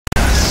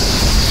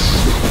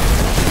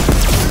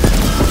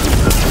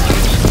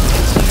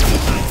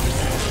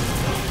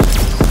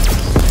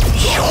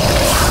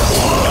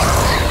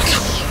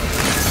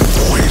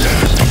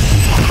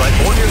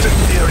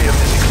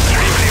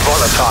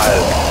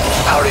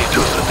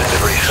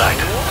site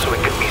so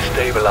it can be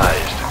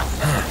stabilized.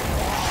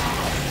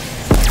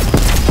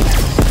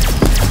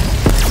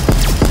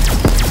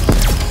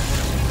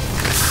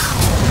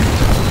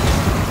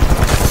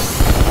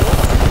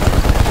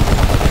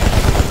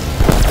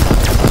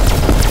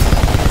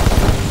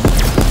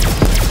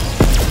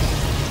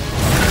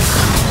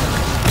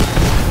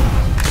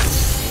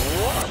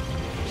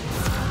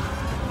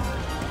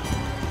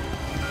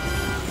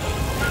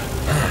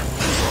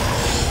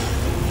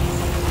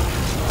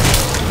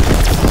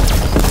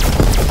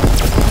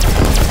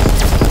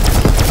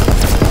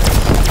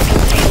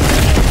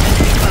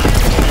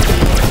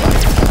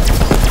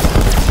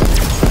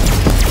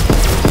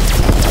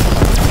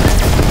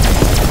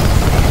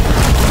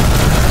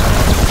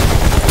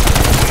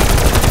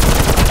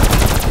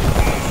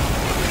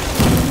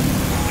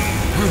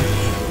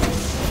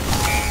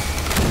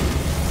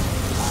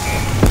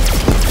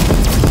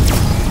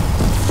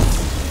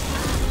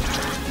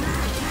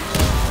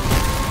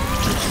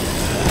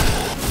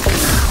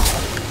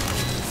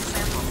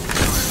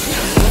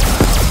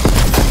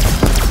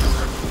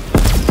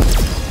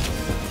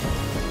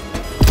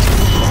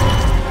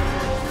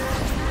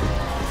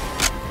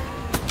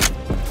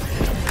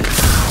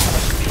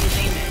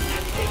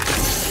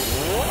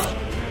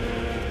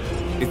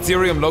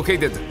 Ethereum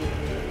located.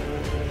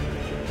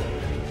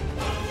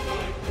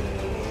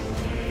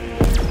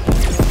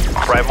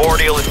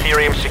 Primordial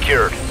Ethereum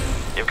secured.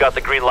 You've got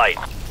the green light.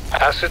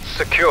 Assets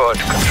secured,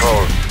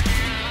 Control.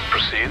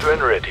 Proceed when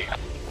ready.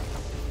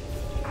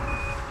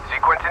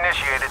 Sequence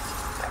initiated.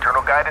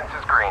 Internal guidance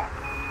is green.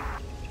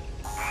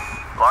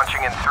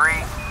 Launching in 3,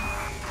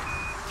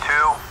 2,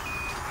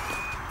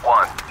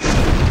 1.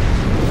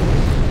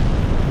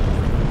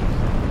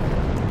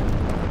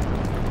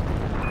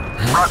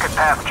 Rocket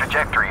path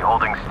trajectory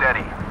holding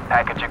steady.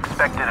 Package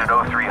expected at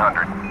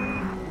 0300.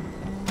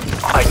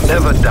 I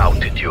never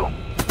doubted you.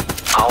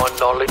 Our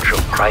knowledge of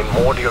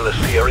primordial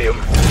Ethereum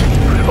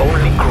will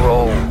only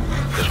grow.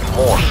 There's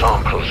more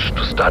samples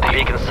to study.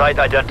 Beacon site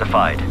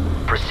identified.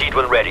 Proceed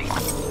when ready.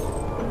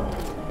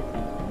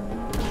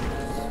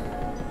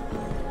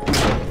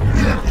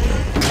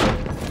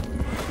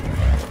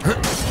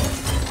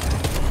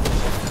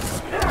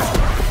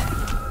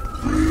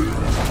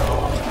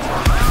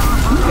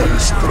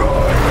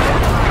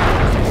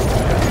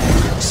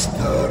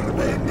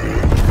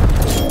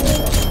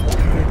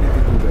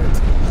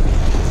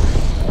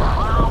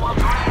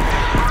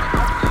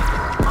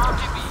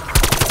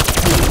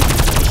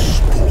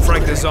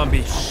 Frank the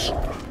zombie.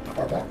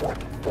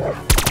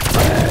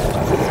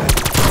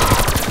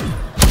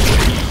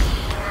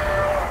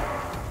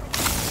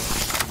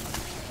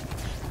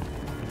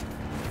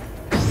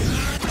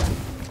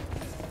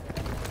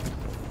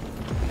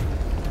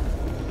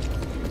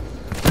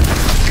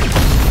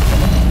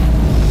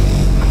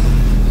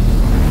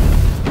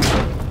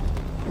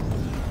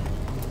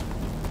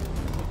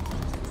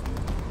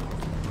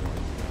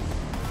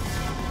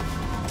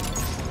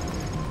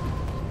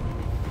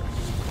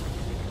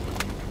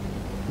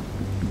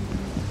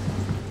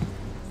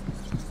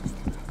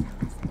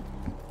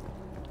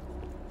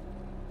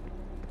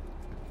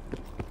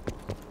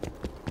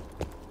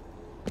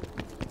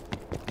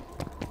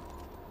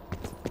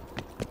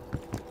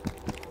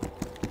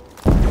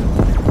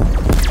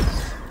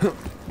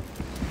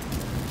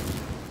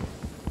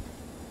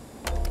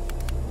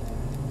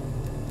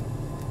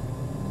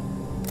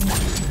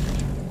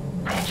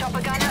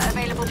 Chopper gunner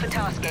available for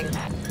tasking.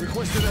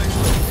 Requested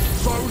extra.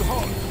 Phone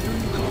hot.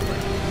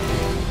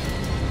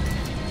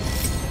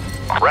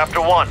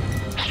 Raptor 1.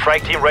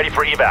 Strike team ready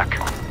for evac.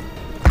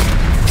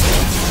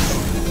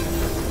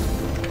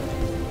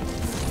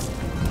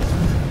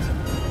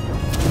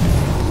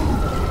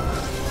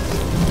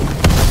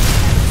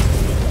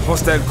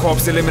 Hostile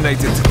corpse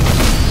eliminated.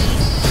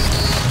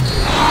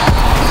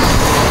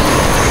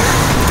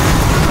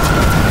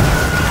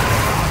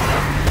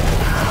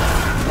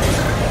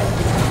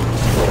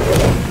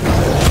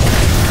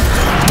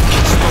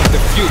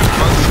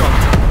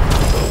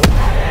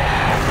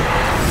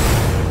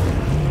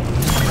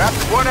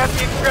 Raptor 1 at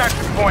the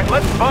extraction point.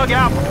 Let's bug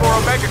out before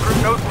Omega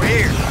Group knows we're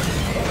here.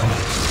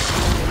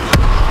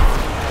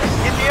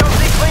 Get the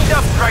LZ cleaned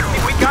up, Strike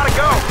Team. We gotta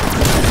go.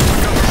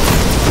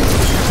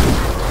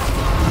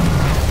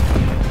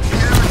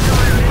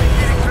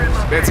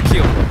 That's a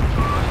kill.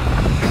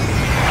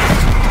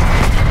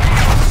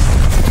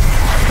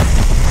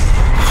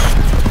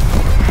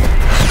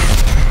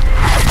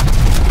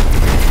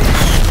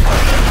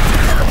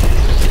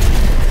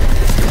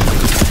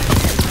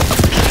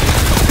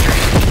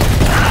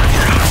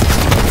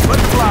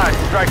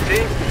 Strike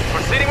team,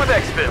 proceeding with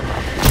exfil.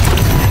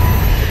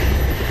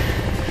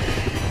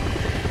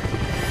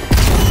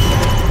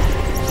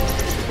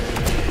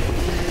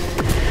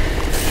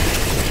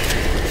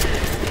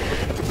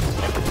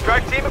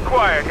 Strike team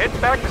acquired. Heading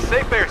back to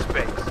safe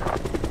airspace.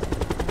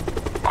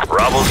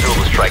 Bravo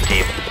Zulu, Strike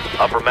team.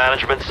 Upper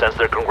management sends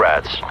their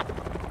congrats.